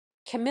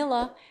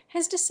Camilla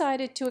has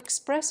decided to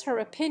express her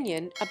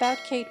opinion about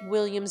Kate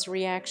Williams'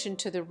 reaction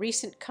to the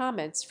recent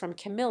comments from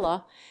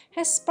Camilla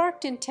has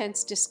sparked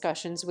intense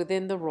discussions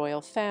within the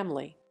royal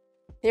family.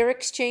 Their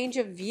exchange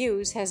of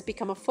views has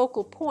become a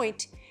focal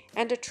point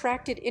and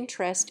attracted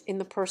interest in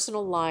the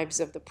personal lives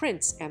of the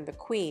prince and the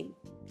queen.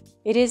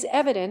 It is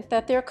evident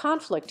that their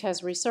conflict has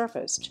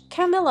resurfaced.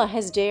 Camilla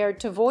has dared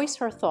to voice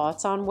her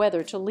thoughts on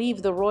whether to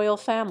leave the royal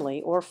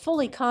family or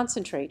fully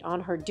concentrate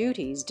on her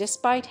duties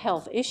despite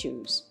health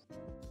issues.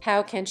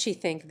 How can she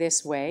think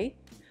this way?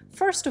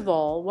 First of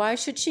all, why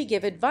should she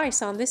give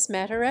advice on this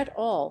matter at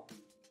all?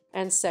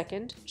 And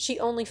second, she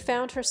only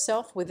found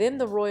herself within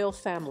the royal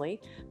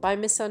family by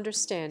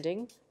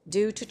misunderstanding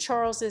due to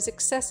Charles's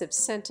excessive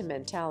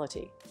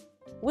sentimentality.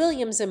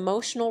 William's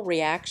emotional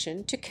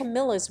reaction to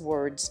Camilla's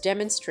words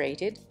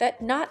demonstrated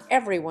that not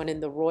everyone in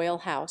the royal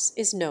house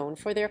is known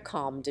for their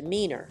calm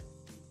demeanor.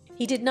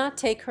 He did not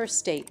take her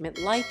statement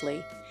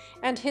lightly,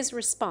 and his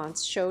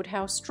response showed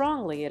how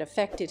strongly it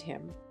affected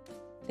him.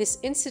 This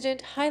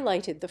incident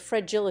highlighted the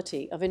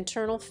fragility of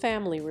internal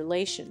family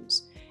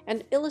relations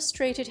and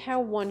illustrated how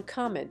one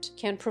comment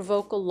can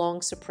provoke a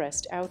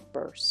long-suppressed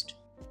outburst.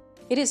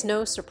 It is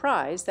no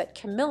surprise that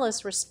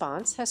Camilla's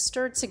response has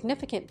stirred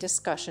significant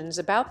discussions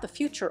about the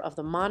future of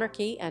the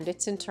monarchy and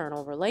its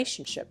internal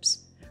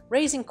relationships,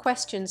 raising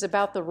questions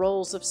about the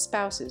roles of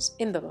spouses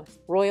in the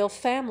royal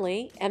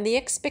family and the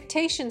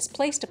expectations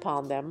placed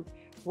upon them.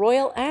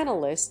 Royal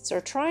analysts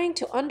are trying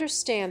to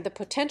understand the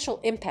potential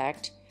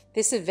impact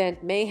this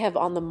event may have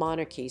on the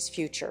monarchy's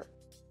future.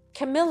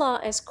 Camilla,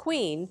 as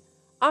queen,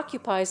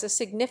 occupies a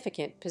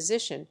significant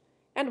position,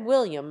 and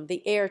William,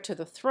 the heir to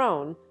the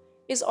throne,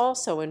 is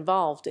also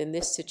involved in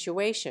this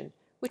situation,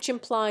 which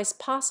implies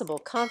possible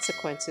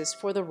consequences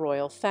for the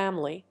royal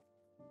family.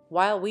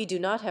 While we do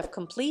not have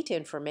complete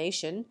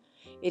information,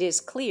 it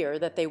is clear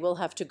that they will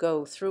have to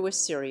go through a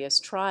serious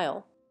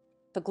trial.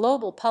 The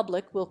global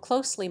public will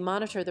closely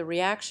monitor the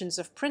reactions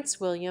of Prince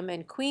William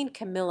and Queen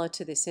Camilla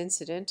to this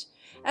incident,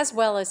 as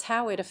well as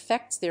how it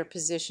affects their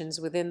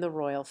positions within the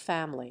royal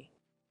family.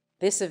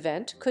 This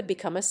event could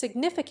become a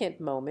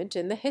significant moment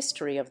in the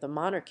history of the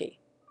monarchy.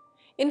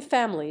 In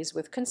families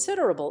with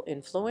considerable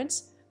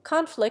influence,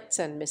 conflicts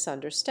and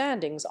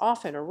misunderstandings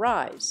often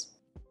arise.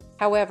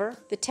 However,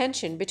 the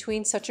tension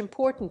between such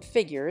important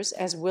figures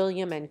as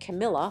William and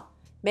Camilla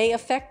may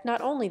affect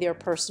not only their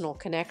personal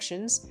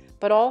connections,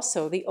 but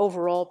also the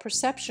overall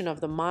perception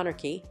of the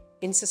monarchy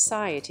in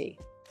society.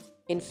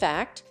 In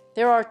fact,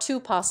 there are two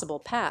possible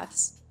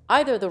paths.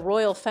 Either the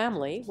royal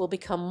family will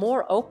become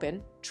more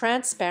open,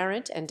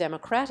 transparent, and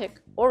democratic,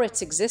 or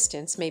its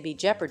existence may be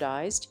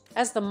jeopardized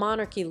as the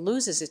monarchy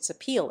loses its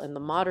appeal in the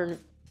modern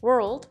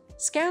world.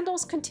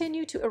 Scandals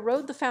continue to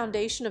erode the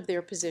foundation of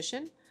their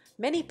position.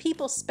 Many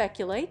people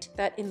speculate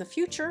that in the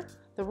future,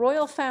 the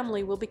royal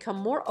family will become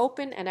more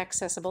open and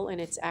accessible in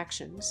its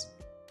actions.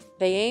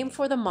 They aim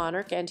for the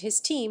monarch and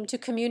his team to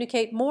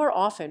communicate more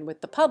often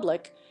with the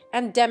public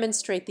and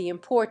demonstrate the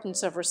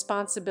importance of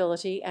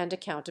responsibility and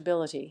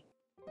accountability.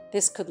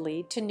 This could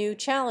lead to new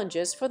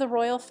challenges for the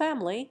royal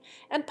family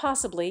and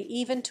possibly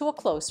even to a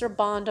closer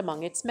bond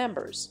among its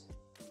members.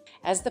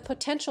 As the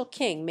potential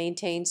king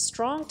maintains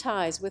strong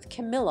ties with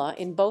Camilla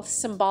in both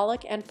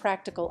symbolic and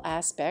practical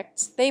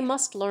aspects, they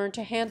must learn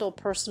to handle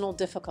personal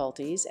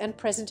difficulties and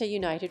present a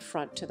united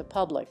front to the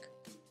public.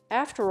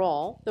 After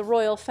all, the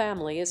royal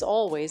family is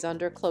always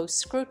under close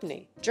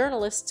scrutiny.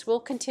 Journalists will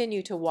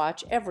continue to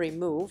watch every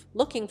move,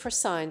 looking for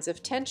signs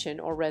of tension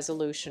or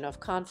resolution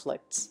of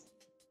conflicts.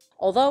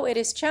 Although it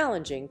is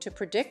challenging to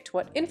predict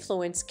what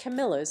influence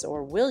Camilla's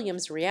or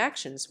William's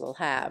reactions will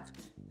have,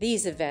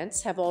 these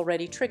events have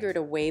already triggered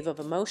a wave of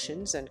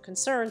emotions and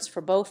concerns for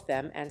both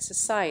them and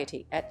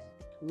society at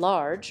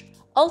large.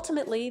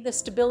 Ultimately, the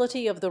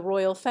stability of the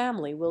royal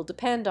family will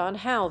depend on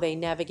how they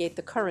navigate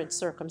the current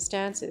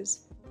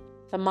circumstances.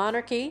 The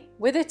monarchy,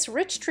 with its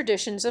rich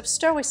traditions of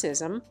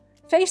stoicism,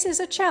 faces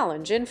a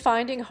challenge in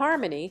finding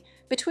harmony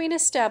between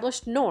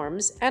established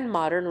norms and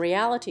modern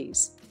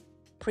realities.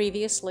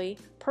 Previously,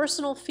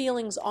 personal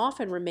feelings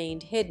often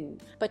remained hidden,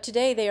 but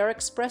today they are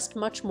expressed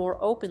much more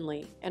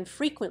openly and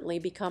frequently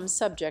become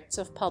subjects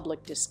of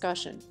public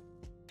discussion.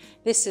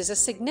 This is a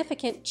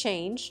significant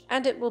change,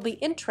 and it will be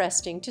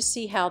interesting to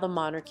see how the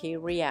monarchy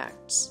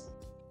reacts.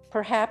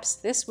 Perhaps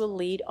this will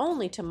lead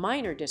only to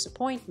minor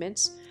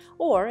disappointments,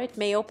 or it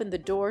may open the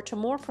door to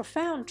more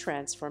profound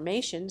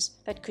transformations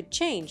that could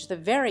change the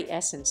very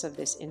essence of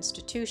this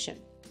institution.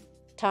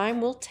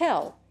 Time will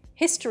tell.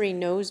 History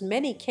knows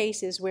many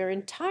cases where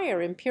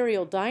entire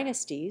imperial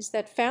dynasties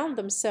that found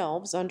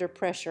themselves under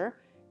pressure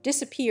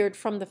disappeared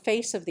from the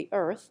face of the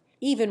earth,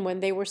 even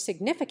when they were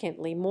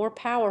significantly more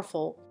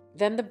powerful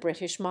than the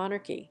British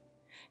monarchy.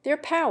 Their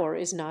power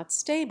is not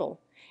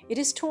stable. It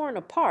is torn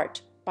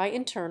apart by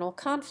internal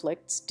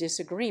conflicts,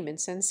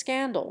 disagreements, and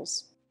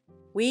scandals.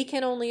 We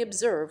can only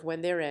observe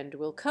when their end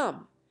will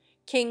come.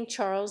 King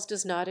Charles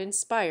does not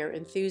inspire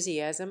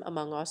enthusiasm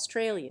among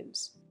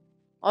Australians.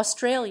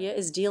 Australia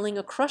is dealing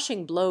a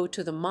crushing blow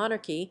to the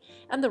monarchy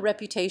and the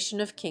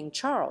reputation of King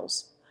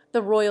Charles.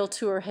 The royal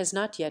tour has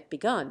not yet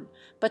begun,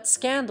 but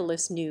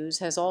scandalous news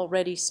has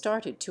already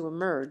started to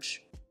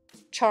emerge.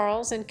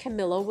 Charles and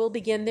Camilla will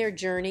begin their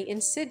journey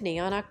in Sydney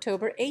on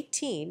October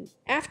 18,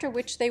 after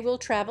which they will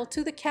travel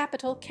to the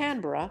capital,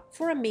 Canberra,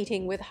 for a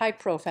meeting with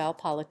high-profile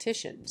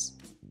politicians.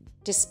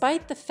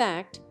 Despite the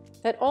fact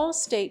that all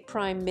state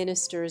prime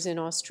ministers in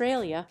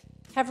Australia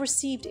have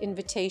received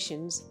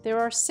invitations, there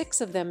are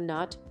 6 of them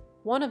not.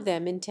 One of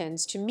them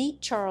intends to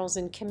meet Charles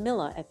and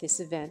Camilla at this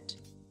event.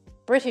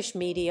 British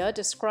media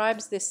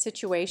describes this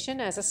situation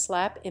as a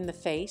slap in the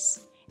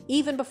face.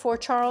 Even before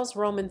Charles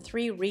Roman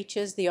III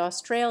reaches the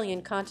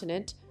Australian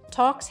continent,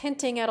 talks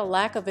hinting at a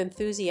lack of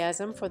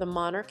enthusiasm for the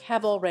monarch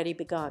have already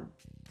begun.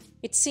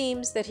 It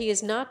seems that he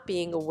is not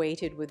being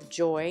awaited with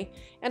joy,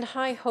 and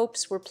high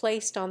hopes were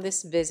placed on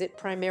this visit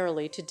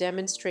primarily to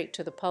demonstrate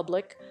to the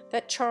public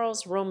that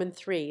Charles Roman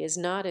III is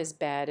not as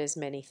bad as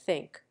many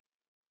think.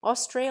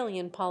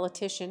 Australian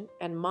politician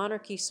and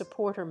monarchy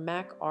supporter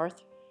Mac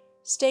Arthur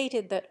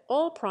stated that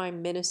all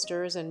prime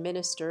ministers and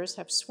ministers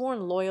have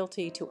sworn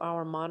loyalty to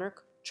our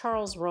monarch,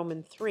 Charles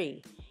Roman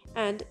III,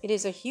 and it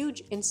is a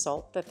huge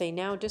insult that they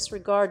now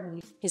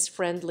disregard his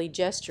friendly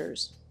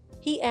gestures.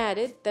 He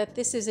added that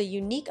this is a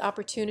unique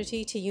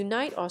opportunity to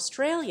unite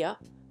Australia,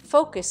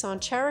 focus on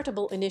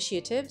charitable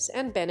initiatives,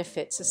 and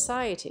benefit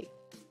society.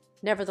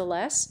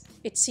 Nevertheless,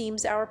 it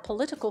seems our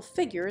political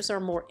figures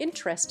are more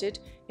interested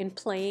in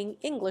playing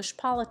English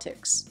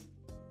politics.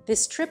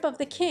 This trip of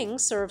the king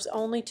serves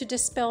only to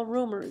dispel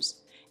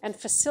rumors and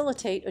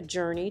facilitate a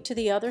journey to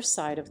the other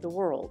side of the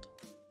world.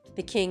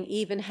 The king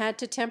even had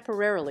to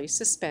temporarily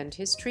suspend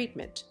his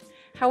treatment.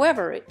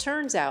 However, it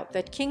turns out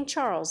that King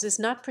Charles is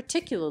not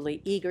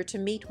particularly eager to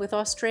meet with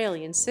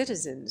Australian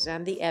citizens,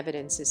 and the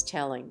evidence is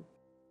telling.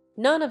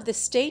 None of the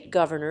state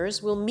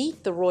governors will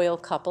meet the royal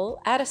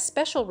couple at a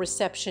special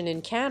reception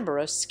in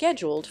Canberra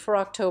scheduled for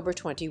October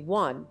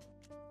 21.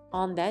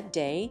 On that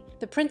day,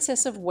 the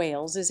Princess of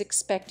Wales is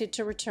expected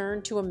to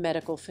return to a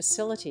medical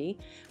facility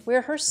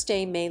where her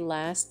stay may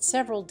last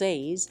several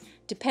days,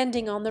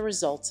 depending on the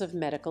results of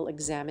medical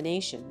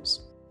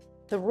examinations.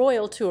 The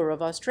royal tour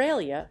of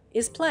Australia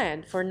is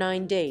planned for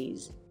 9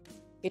 days.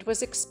 It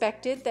was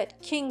expected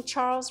that King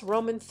Charles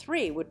Roman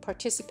III would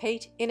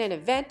participate in an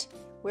event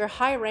where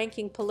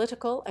high-ranking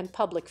political and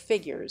public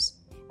figures,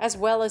 as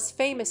well as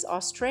famous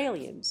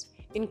Australians,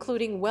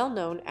 including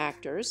well-known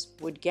actors,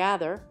 would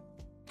gather.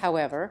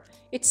 However,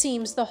 it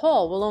seems the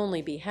hall will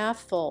only be half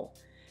full.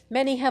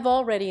 Many have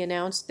already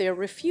announced their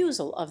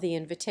refusal of the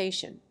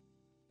invitation.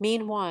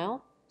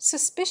 Meanwhile,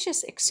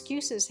 suspicious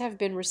excuses have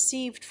been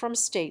received from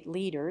state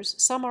leaders.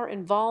 Some are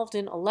involved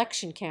in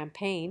election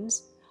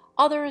campaigns,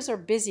 others are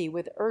busy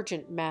with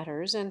urgent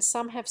matters, and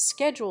some have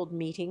scheduled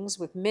meetings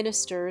with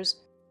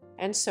ministers,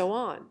 and so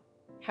on.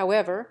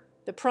 However,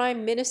 the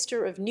Prime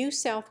Minister of New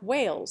South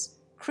Wales,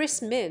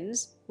 Chris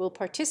Minns, will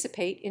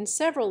participate in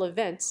several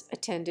events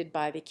attended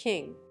by the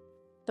King.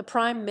 The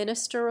Prime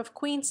Minister of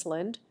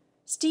Queensland,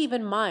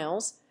 Stephen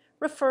Miles,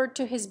 referred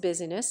to his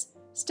busyness,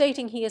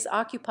 stating he is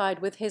occupied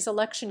with his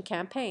election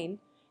campaign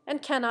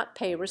and cannot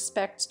pay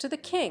respects to the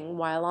King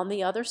while on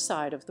the other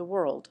side of the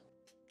world.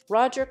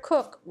 Roger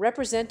Cook,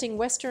 representing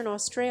Western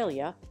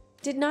Australia,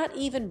 did not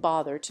even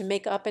bother to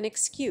make up an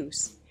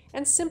excuse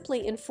and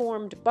simply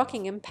informed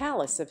Buckingham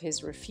Palace of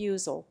his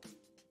refusal.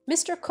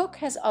 Mr. Cook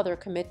has other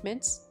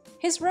commitments.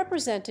 His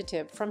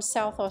representative from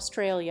South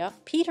Australia,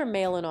 Peter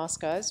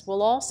Malinauskas,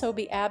 will also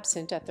be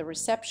absent at the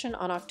reception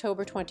on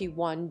October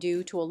 21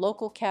 due to a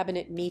local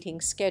cabinet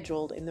meeting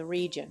scheduled in the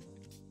region.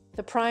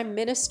 The Prime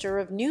Minister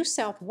of New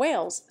South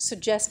Wales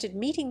suggested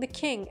meeting the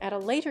King at a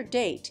later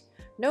date,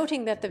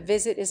 noting that the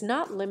visit is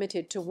not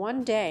limited to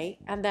 1 day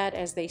and that,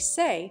 as they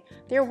say,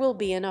 there will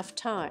be enough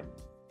time.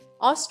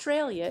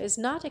 Australia is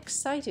not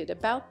excited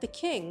about the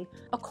King,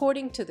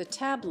 according to the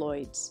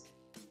tabloids.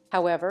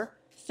 However,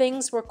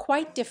 things were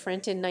quite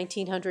different in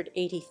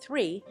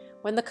 1983,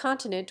 when the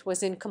continent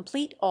was in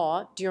complete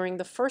awe during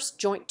the first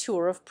joint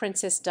tour of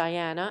Princess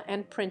Diana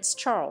and Prince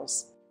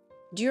Charles.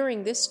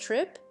 During this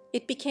trip,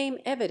 it became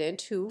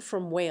evident who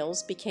from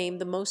Wales became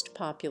the most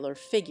popular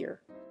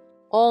figure.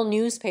 All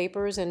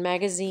newspapers and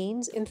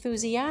magazines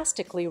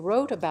enthusiastically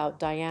wrote about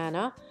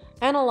Diana,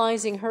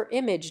 analyzing her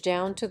image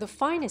down to the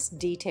finest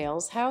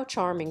details, how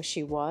charming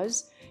she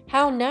was,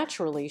 how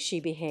naturally she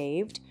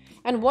behaved,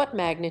 and what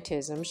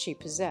magnetism she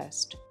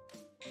possessed.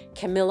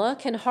 Camilla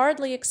can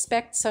hardly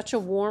expect such a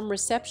warm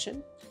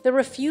reception. The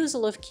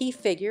refusal of key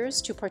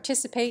figures to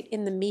participate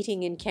in the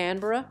meeting in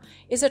Canberra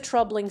is a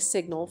troubling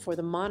signal for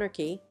the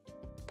monarchy.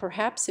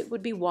 Perhaps it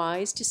would be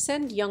wise to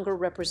send younger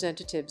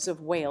representatives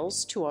of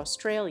Wales to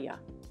Australia.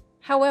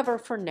 However,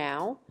 for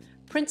now,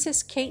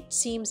 Princess Kate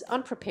seems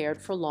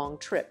unprepared for long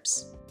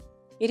trips.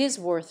 It is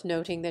worth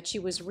noting that she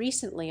was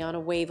recently on a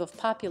wave of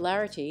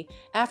popularity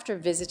after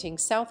visiting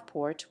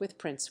Southport with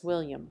Prince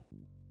William.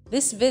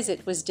 This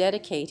visit was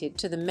dedicated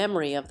to the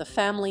memory of the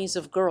families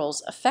of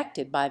girls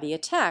affected by the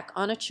attack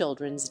on a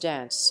children's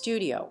dance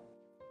studio.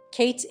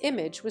 Kate's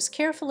image was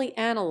carefully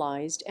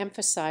analyzed,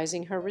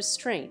 emphasizing her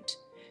restraint.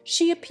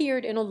 She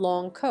appeared in a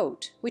long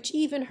coat, which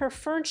even her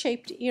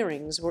fern-shaped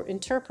earrings were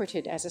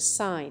interpreted as a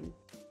sign.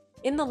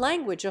 In the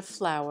language of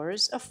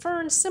flowers, a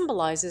fern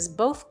symbolizes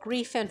both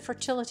grief and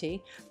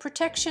fertility,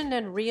 protection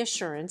and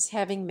reassurance,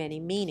 having many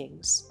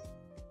meanings.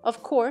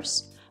 Of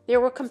course,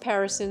 there were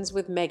comparisons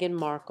with Meghan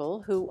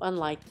Markle, who,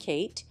 unlike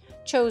Kate,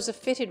 chose a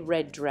fitted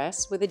red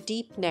dress with a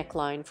deep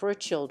neckline for a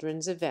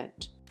children's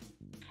event.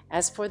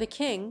 As for the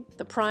king,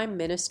 the prime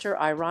minister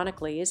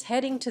ironically is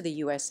heading to the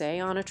USA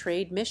on a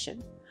trade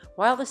mission,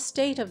 while the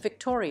state of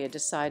Victoria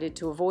decided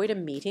to avoid a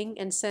meeting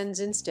and sends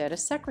instead a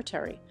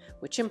secretary,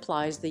 which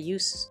implies the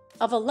use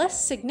of a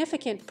less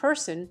significant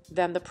person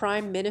than the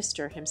prime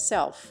minister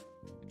himself.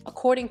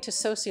 According to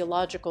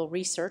sociological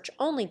research,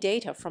 only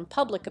data from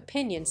public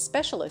opinion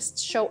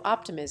specialists show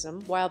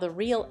optimism, while the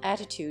real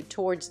attitude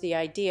towards the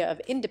idea of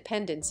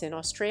independence in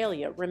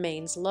Australia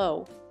remains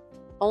low.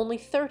 Only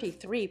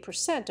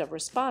 33% of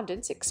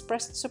respondents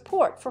expressed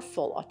support for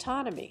full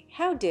autonomy.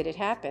 How did it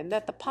happen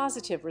that the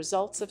positive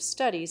results of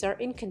studies are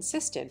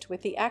inconsistent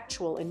with the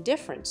actual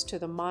indifference to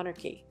the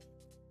monarchy?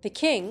 The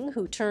king,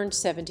 who turned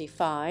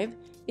 75,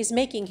 is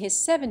making his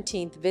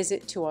 17th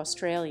visit to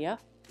Australia.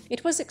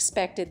 It was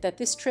expected that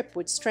this trip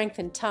would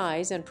strengthen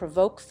ties and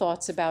provoke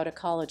thoughts about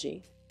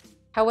ecology.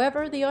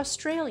 However, the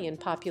Australian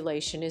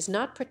population is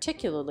not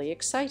particularly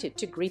excited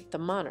to greet the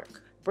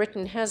monarch.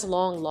 Britain has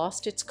long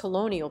lost its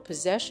colonial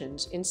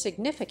possessions in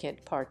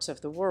significant parts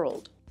of the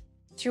world.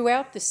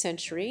 Throughout the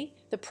century,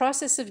 the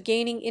process of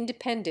gaining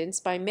independence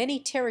by many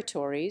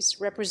territories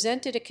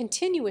represented a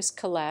continuous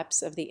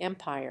collapse of the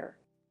empire.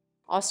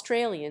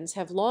 Australians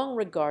have long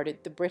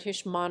regarded the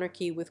British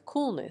monarchy with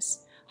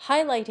coolness,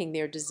 highlighting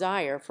their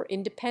desire for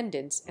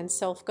independence and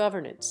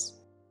self-governance.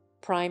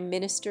 Prime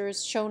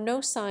ministers show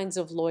no signs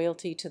of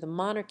loyalty to the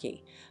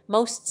monarchy.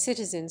 Most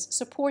citizens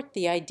support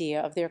the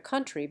idea of their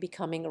country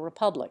becoming a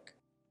republic.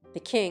 The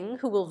king,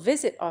 who will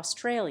visit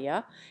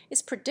Australia,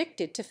 is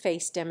predicted to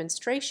face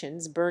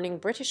demonstrations burning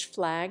British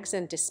flags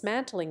and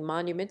dismantling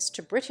monuments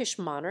to British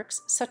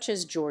monarchs such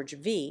as George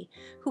V,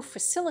 who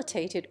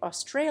facilitated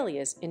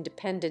Australia's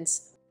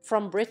independence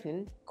from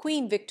Britain,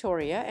 Queen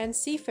Victoria, and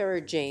seafarer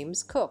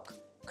James Cook.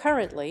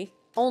 Currently,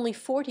 only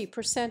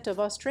 40% of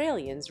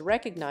Australians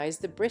recognize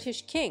the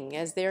British king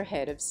as their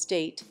head of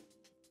state.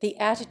 The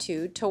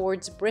attitude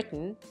towards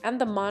Britain and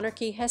the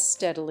monarchy has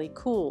steadily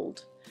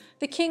cooled.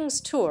 The king's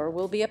tour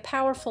will be a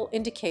powerful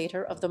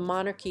indicator of the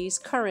monarchy's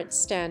current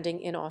standing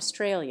in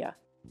Australia.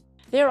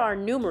 There are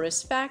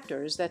numerous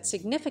factors that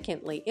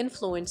significantly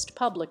influenced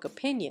public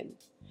opinion.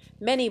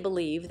 Many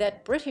believe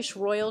that British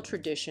royal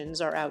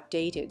traditions are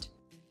outdated.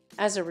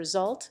 As a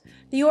result,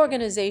 the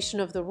organization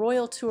of the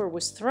royal tour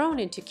was thrown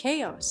into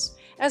chaos,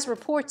 as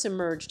reports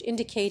emerged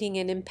indicating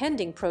an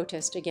impending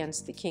protest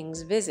against the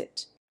king's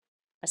visit.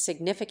 A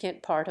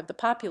significant part of the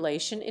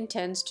population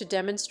intends to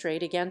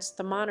demonstrate against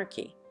the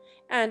monarchy,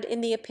 and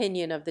in the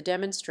opinion of the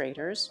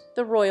demonstrators,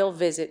 the royal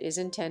visit is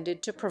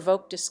intended to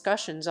provoke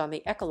discussions on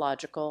the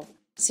ecological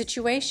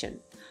situation.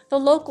 The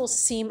locals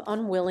seem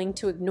unwilling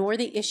to ignore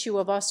the issue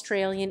of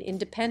Australian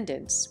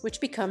independence,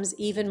 which becomes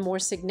even more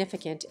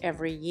significant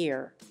every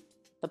year.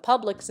 The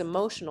public's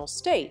emotional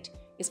state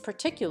is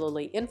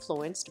particularly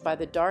influenced by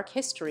the dark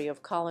history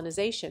of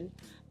colonization,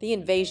 the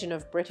invasion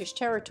of British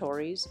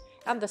territories,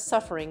 and the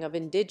suffering of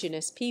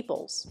indigenous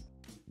peoples.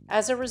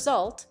 As a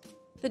result,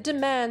 the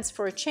demands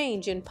for a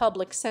change in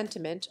public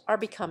sentiment are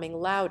becoming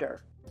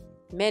louder.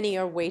 Many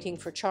are waiting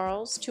for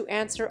Charles to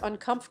answer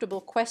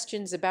uncomfortable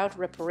questions about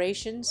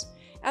reparations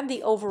and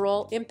the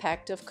overall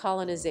impact of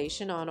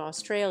colonization on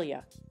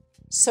Australia.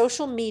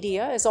 Social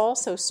media is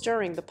also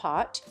stirring the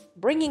pot,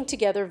 bringing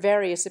together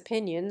various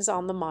opinions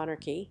on the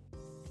monarchy.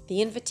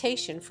 The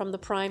invitation from the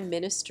Prime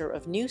Minister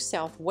of New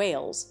South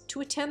Wales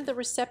to attend the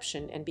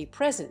reception and be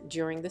present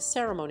during the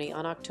ceremony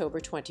on October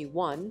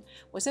 21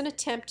 was an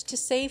attempt to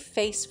save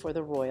face for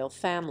the royal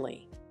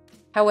family.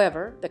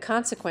 However, the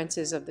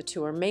consequences of the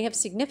tour may have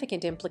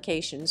significant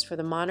implications for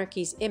the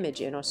monarchy's image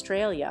in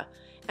Australia,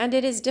 and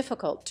it is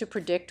difficult to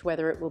predict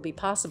whether it will be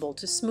possible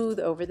to smooth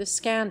over the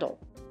scandal.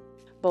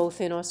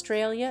 Both in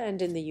Australia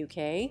and in the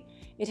UK,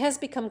 it has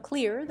become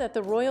clear that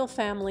the royal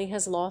family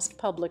has lost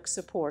public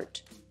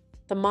support.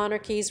 The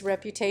monarchy's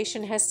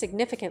reputation has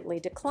significantly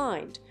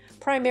declined,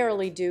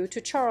 primarily due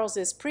to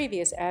Charles's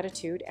previous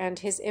attitude and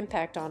his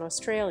impact on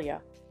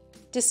Australia.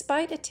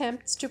 Despite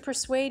attempts to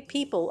persuade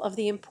people of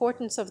the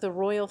importance of the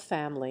royal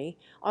family,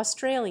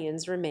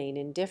 Australians remain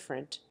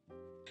indifferent.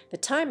 The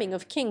timing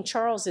of King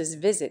Charles's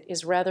visit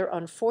is rather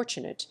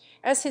unfortunate,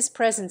 as his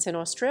presence in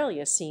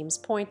Australia seems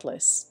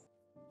pointless.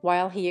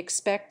 While he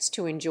expects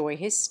to enjoy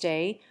his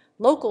stay,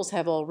 locals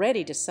have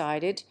already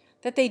decided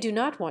that they do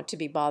not want to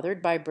be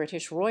bothered by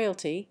British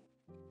royalty.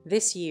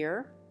 This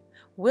year,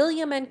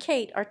 William and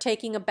Kate are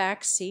taking a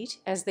back seat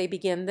as they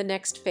begin the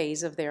next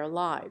phase of their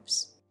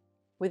lives.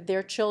 With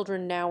their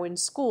children now in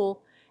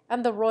school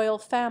and the royal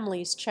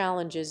family's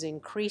challenges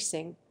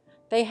increasing,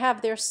 they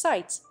have their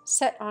sights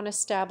set on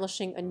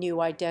establishing a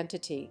new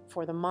identity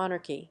for the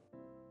monarchy.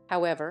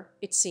 However,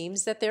 it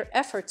seems that their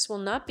efforts will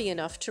not be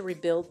enough to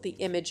rebuild the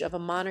image of a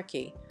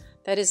monarchy.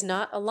 that is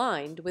not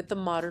aligned with the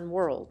modern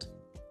world?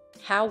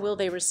 How will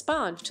they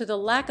respond to the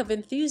lack of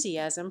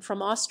enthusiasm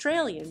from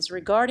Australians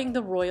regarding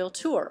the royal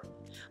tour?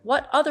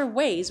 What other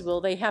ways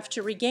will they have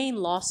to regain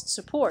lost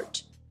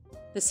support?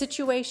 The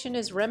situation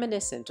is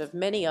reminiscent of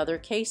many other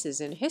cases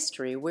in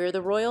history where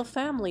the royal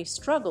family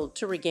struggled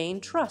to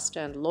regain trust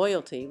and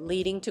loyalty,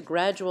 leading to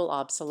gradual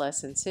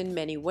obsolescence in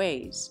many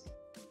ways.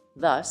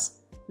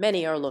 Thus,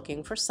 many are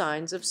looking for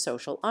signs of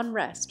social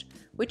unrest,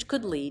 which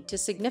could lead to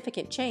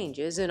significant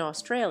changes in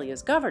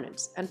Australia's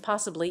governance and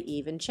possibly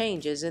even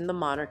changes in the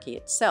monarchy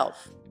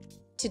itself.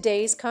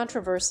 Today's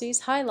controversies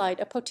highlight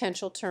a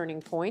potential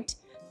turning point,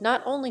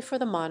 not only for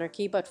the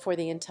monarchy but for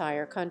the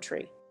entire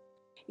country.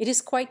 It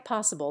is quite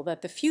possible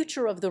that the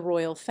future of the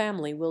royal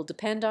family will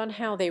depend on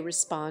how they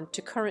respond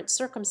to current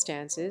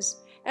circumstances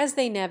as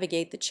they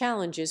navigate the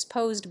challenges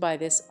posed by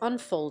this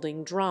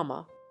unfolding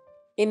drama.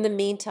 In the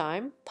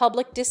meantime,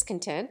 public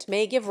discontent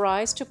may give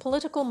rise to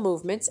political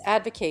movements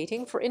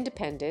advocating for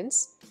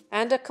independence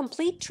and a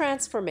complete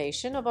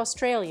transformation of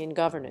Australian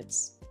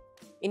governance.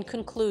 In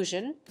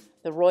conclusion,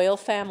 the royal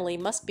family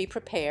must be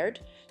prepared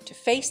to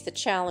face the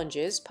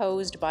challenges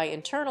posed by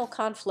internal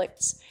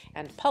conflicts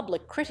and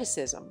public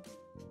criticism.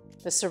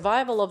 The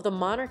survival of the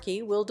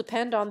monarchy will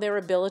depend on their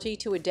ability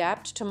to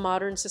adapt to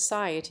modern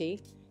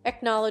society,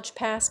 acknowledge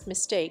past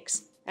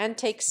mistakes, and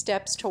take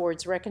steps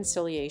towards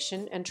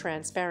reconciliation and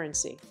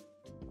transparency.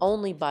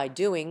 Only by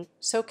doing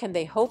so can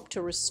they hope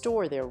to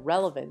restore their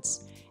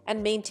relevance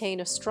and maintain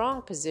a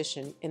strong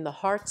position in the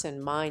hearts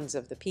and minds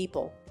of the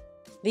people.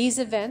 These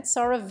events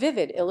are a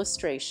vivid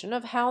illustration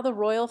of how the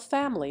royal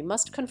family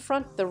must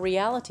confront the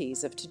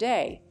realities of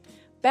today,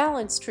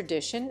 balance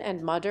tradition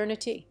and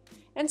modernity,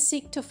 and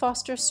seek to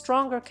foster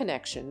stronger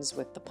connections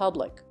with the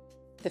public.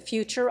 The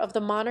future of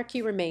the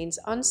monarchy remains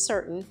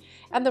uncertain,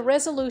 and the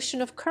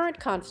resolution of current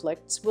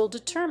conflicts will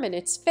determine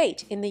its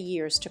fate in the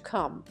years to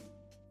come.